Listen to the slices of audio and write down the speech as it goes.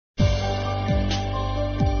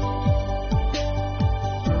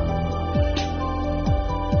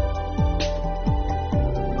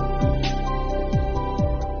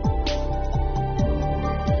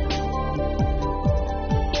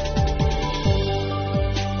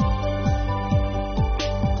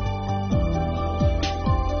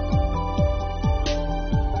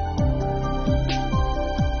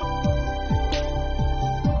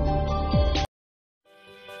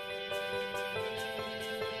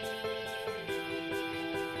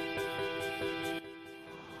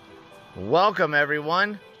Welcome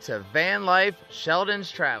everyone to Van Life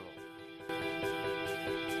Sheldon's Travel.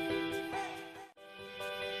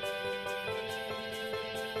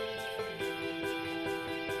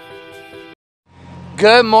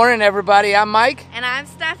 Good morning everybody, I'm Mike. And I'm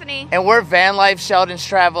Stephanie. And we're Van Life Sheldon's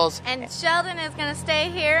Travels. And Sheldon is going to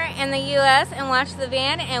stay here in the U.S. and watch the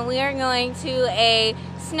van, and we are going to a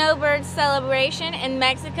snowbird celebration in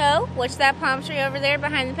Mexico, which that palm tree over there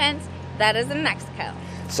behind the fence, that is in Mexico.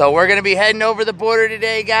 So we're going to be heading over the border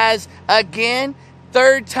today, guys. Again,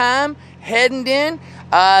 third time heading in.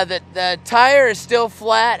 The tire is still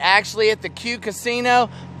flat, actually, at the Q Casino,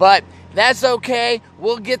 but that's okay.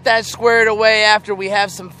 We'll get that squared away after we have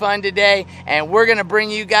some fun today, and we're going to bring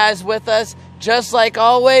you guys with us, just like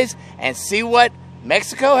always, and see what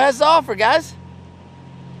Mexico has to offer, guys.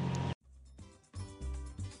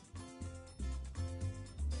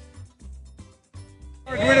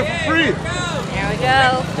 We're doing it for free. There we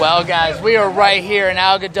go. Well, guys, we are right here in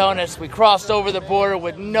Algodones. We crossed over the border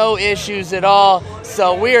with no issues at all.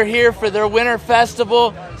 So we are here for their winter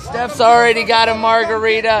festival. Steph's already got a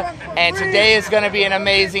margarita, and today is going to be an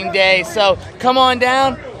amazing day. So come on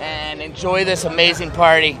down and enjoy this amazing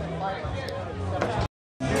party.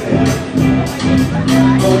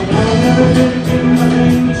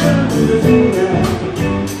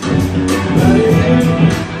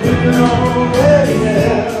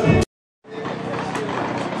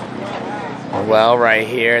 Well, right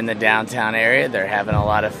here in the downtown area, they're having a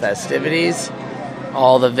lot of festivities.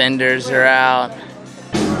 All the vendors are out.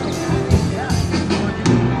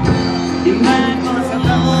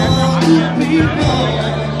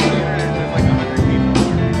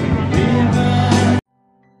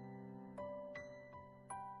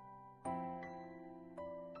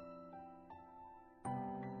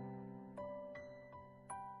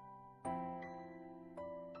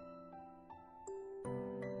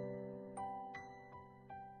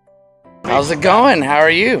 How's it going? How are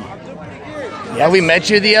you? Yeah, we met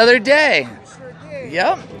you the other day.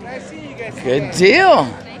 Yep. Nice seeing you guys. Good deal.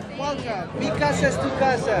 Welcome. Mi casa es tu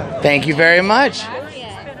casa. Thank you very much.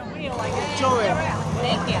 Enjoy it.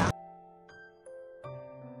 Thank you.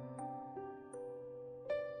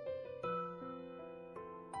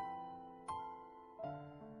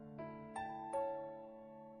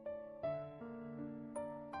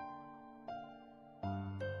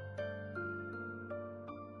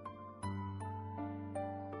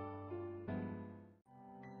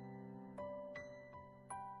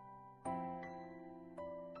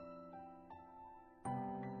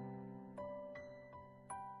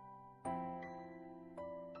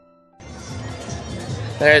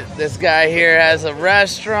 This guy here has a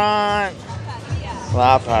restaurant.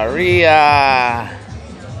 La Parrilla.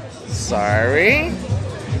 Sorry.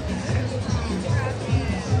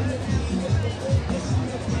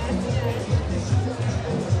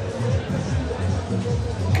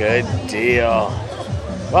 Good deal.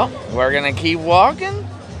 Well, we're gonna keep walking.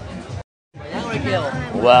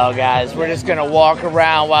 Well, guys, we're just gonna walk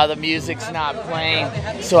around while the music's not playing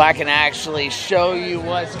so I can actually show you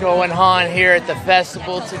what's going on here at the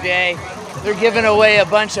festival today. They're giving away a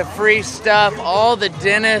bunch of free stuff. All the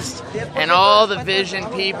dentists and all the vision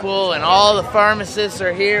people and all the pharmacists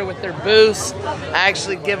are here with their booths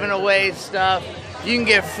actually giving away stuff. You can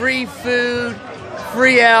get free food,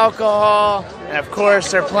 free alcohol, and of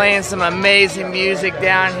course they're playing some amazing music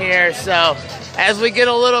down here. So as we get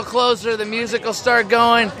a little closer, the music will start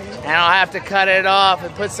going, and I'll have to cut it off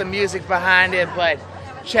and put some music behind it. But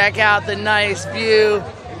check out the nice view.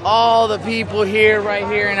 All the people here, right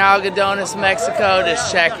here in Algodones, Mexico,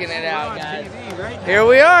 just checking it out, guys. Here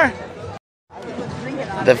we are.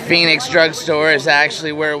 The Phoenix drugstore is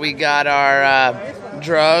actually where we got our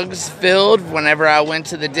drugs filled whenever I went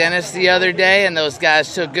to the dentist the other day, and those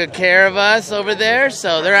guys took good care of us over there.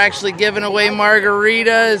 So they're actually giving away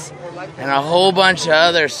margaritas and a whole bunch of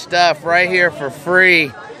other stuff right here for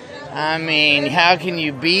free. I mean, how can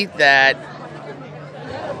you beat that?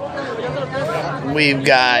 We've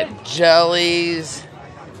got jellies.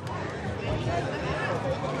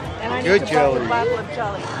 Good jelly.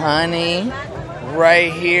 Honey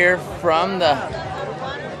right here from the...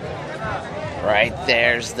 Right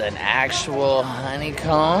there's the actual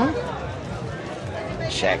honeycomb.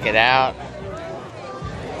 Check it out.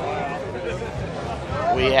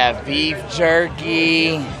 We have beef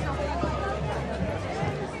jerky.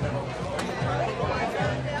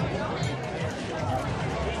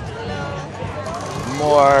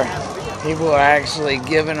 More people are actually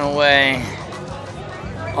giving away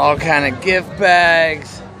all kind of gift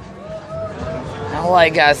bags. And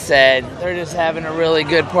like I said, they're just having a really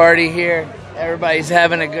good party here. Everybody's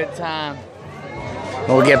having a good time.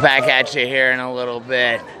 We'll get back at you here in a little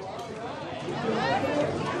bit.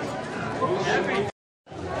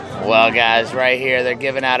 Well, guys, right here, they're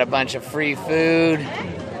giving out a bunch of free food,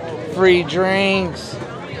 free drinks.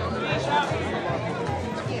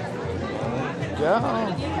 Go.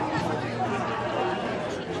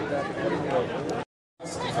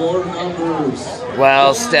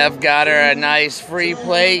 Well, Steph got her a nice free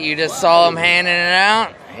plate. You just saw him handing it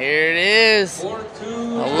out. Here it is.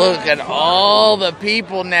 Now look at all the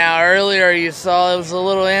people now. Earlier you saw it was a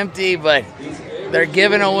little empty, but they're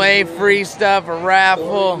giving away free stuff, a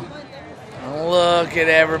raffle. Look at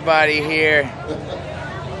everybody here.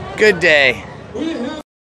 Good day.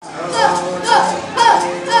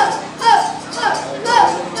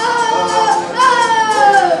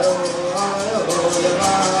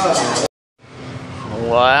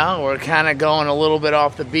 Well, we're kind of going a little bit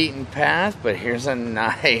off the beaten path, but here's a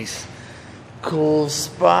nice, cool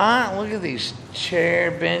spot. Look at these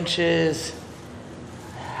chair benches.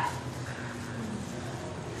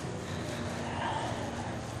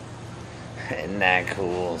 Isn't that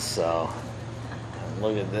cool? So,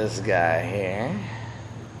 look at this guy here.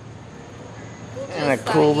 And a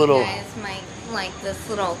cool little... Like this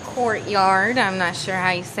little courtyard. I'm not sure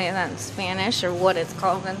how you say that in Spanish or what it's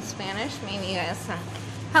called in Spanish. Maybe you guys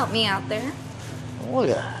help me out there. Look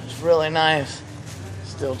at that. It's really nice.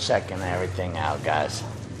 Still checking everything out, guys.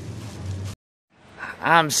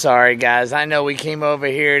 I'm sorry, guys. I know we came over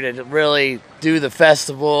here to really do the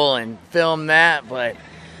festival and film that, but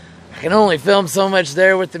I can only film so much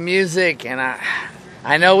there with the music, and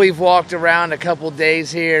I know we've walked around a couple days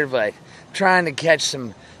here, but trying to catch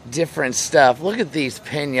some different stuff. Look at these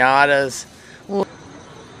piñatas. Look.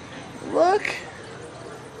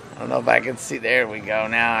 I don't know if I can see. There we go.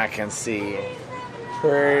 Now I can see.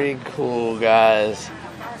 Pretty cool, guys.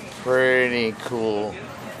 Pretty cool.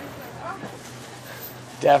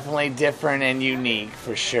 Definitely different and unique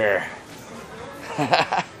for sure.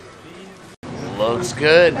 Looks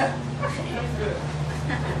good. This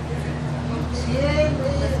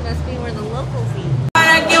must be where the locals eat.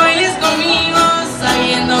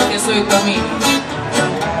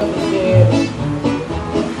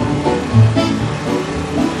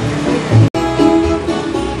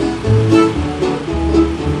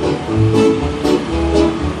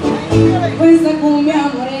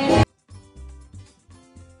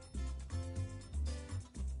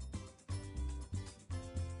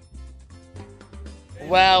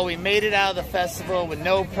 Well, we made it out of the festival with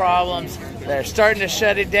no problems. They're starting to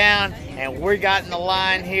shut it down, and we got in the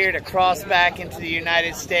line here to cross back into the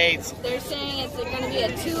United States. They're saying it's going to be a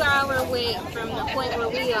 2-hour wait from the point where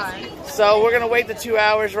we are. So we're going to wait the 2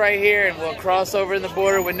 hours right here, and we'll cross over the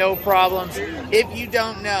border with no problems. If you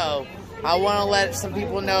don't know, I want to let some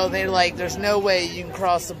people know, they're like, there's no way you can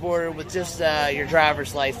cross the border with just your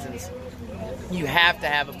driver's license. You have to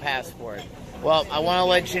have a passport. Well, I want to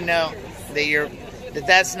let you know that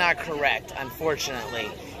that's not correct, unfortunately.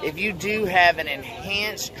 If you do have an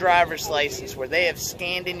enhanced driver's license where they have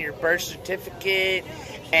scanned in your birth certificate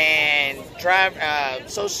and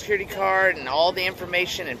social security card and all the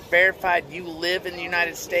information and verified you live in the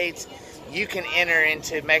United States, you can enter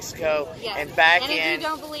into Mexico and back in. And if you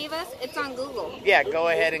don't believe us, it's on Google. Yeah, go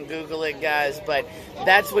ahead and Google it, guys. But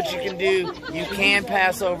that's what you can do. You can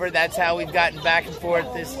pass over. That's how we've gotten back and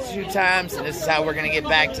forth this 2 times, and this is how we're going to get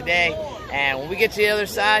back today. And when we get to the other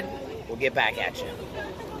side, we'll get back at you.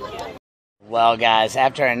 Well, guys,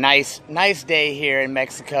 after a nice day here in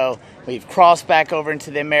Mexico, we've crossed back over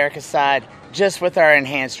into the America side just with our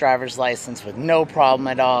enhanced driver's license with no problem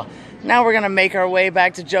at all. Now we're going to make our way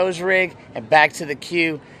back to Joe's rig and back to the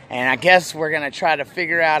queue, and I guess we're going to try to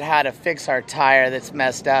figure out how to fix our tire that's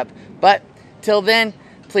messed up. But till then,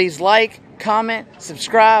 please like, comment,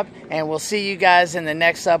 subscribe, and we'll see you guys in the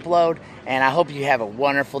next upload, and I hope you have a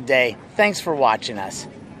wonderful day. Thanks for watching us.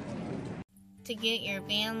 To get your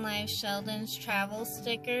Van Life Sheldon's travel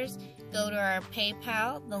stickers, go to our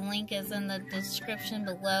PayPal. The link is in the description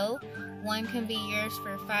below. One can be yours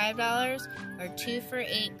for $5 or 2 for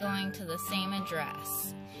 $8 going to the same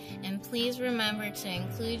address. And please remember to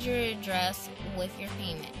include your address with your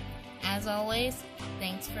payment. As always,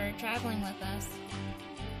 thanks for traveling with us.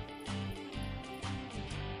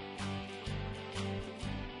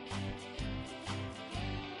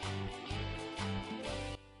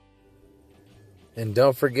 And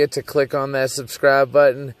don't forget to click on that subscribe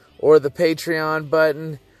button or the Patreon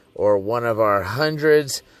button or one of our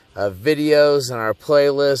hundreds of videos in our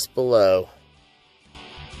playlist below.